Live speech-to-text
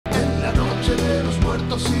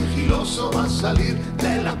muerto sigiloso va a salir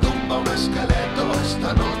de la tumba un esqueleto.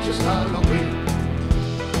 Esta noche es Halloween.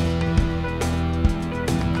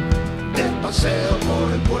 De paseo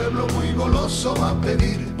por el pueblo muy goloso va a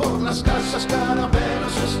pedir por las casas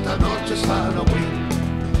caramelos. Esta noche es Halloween.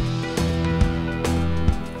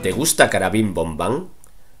 ¿Te gusta Carabín Bombán?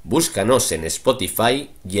 Búscanos en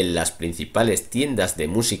Spotify y en las principales tiendas de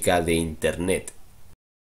música de internet.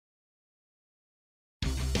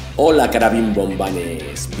 Hola Carabín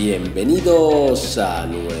Bombanes, bienvenidos a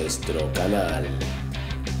nuestro canal.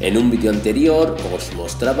 En un vídeo anterior os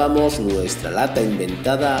mostrábamos nuestra lata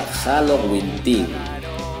inventada Halloween Team,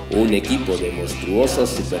 un equipo de monstruosos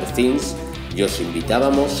SUPERTHINGS, y os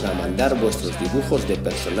invitábamos a mandar vuestros dibujos de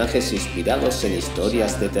personajes inspirados en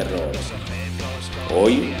historias de terror.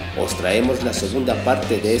 Hoy os traemos la segunda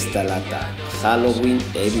parte de esta lata, Halloween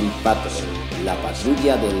Evil Patrol, la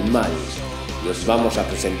patrulla del mal, y os vamos a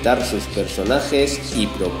presentar sus personajes y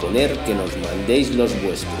proponer que nos mandéis los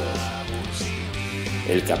vuestros.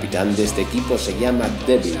 El capitán de este equipo se llama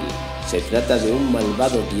Devil. Se trata de un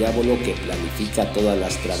malvado diábolo que planifica todas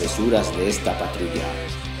las travesuras de esta patrulla.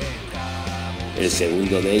 El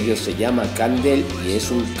segundo de ellos se llama Candel y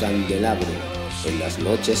es un candelabro. En las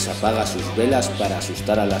noches apaga sus velas para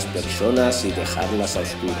asustar a las personas y dejarlas a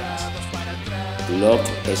oscuras. Clock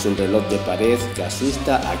es un reloj de pared que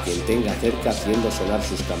asusta a quien tenga cerca haciendo sonar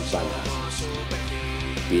sus campanas.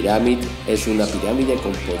 Pyramid es una pirámide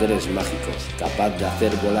con poderes mágicos, capaz de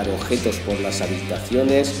hacer volar objetos por las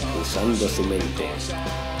habitaciones usando su mente.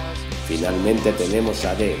 Finalmente tenemos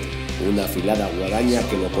a Edad, una afilada guadaña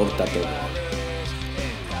que lo corta todo.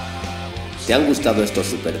 ¿Te han gustado estos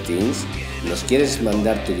SUPERTHINGS? ¿Nos quieres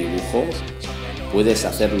mandar tu dibujo? Puedes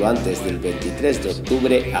hacerlo antes del 23 de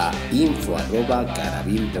octubre a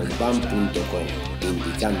info@carabinbombán.com,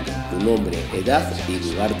 indicando tu nombre, edad y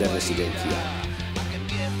lugar de residencia.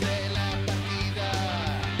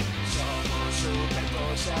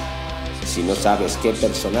 Si no sabes qué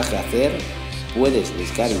personaje hacer, puedes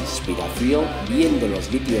buscar inspiración viendo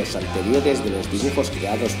los vídeos anteriores de los dibujos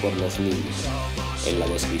creados por los niños. En la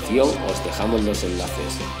descripción os dejamos los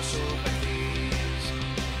enlaces.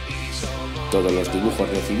 Todos los dibujos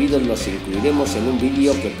recibidos los incluiremos en un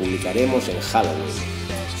vídeo que publicaremos en Halloween.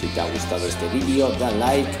 Si te ha gustado este vídeo, da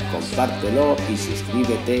like, compártelo y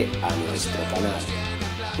suscríbete a nuestro canal.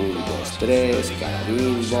 1, 2, 3,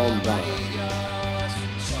 Carabín Bombán.